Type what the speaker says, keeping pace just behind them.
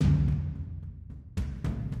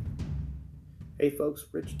Hey folks,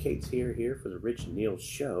 Rich Cates here for the Rich Neal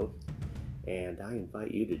Show, and I invite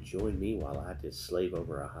you to join me while I just slave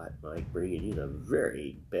over a hot mic, bringing you the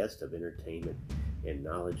very best of entertainment and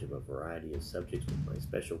knowledge of a variety of subjects with my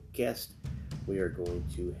special guest. We are going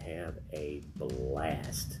to have a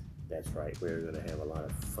blast. That's right, we're going to have a lot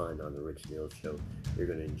of fun on the Rich Neal Show. You're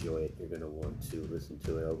going to enjoy it. You're going to want to listen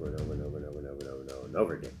to it over and over and over and over and over and over and over and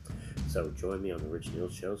over again. So join me on the Rich Neal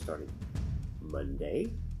Show starting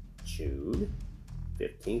Monday, June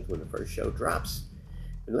 15th, when the first show drops.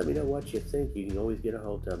 And let me know what you think. You can always get a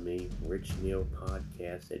hold of me,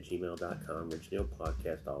 richnealpodcast@gmail.com.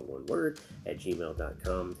 richnealpodcast, all one word,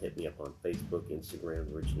 @gmail.com. Hit me up on Facebook, Instagram,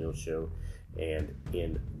 The Rich Neal Show, and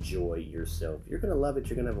enjoy yourself. You're going to love it.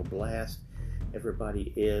 You're going to have a blast.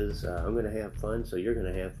 Everybody is. I'm going to have fun, so you're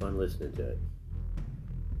going to have fun listening to it.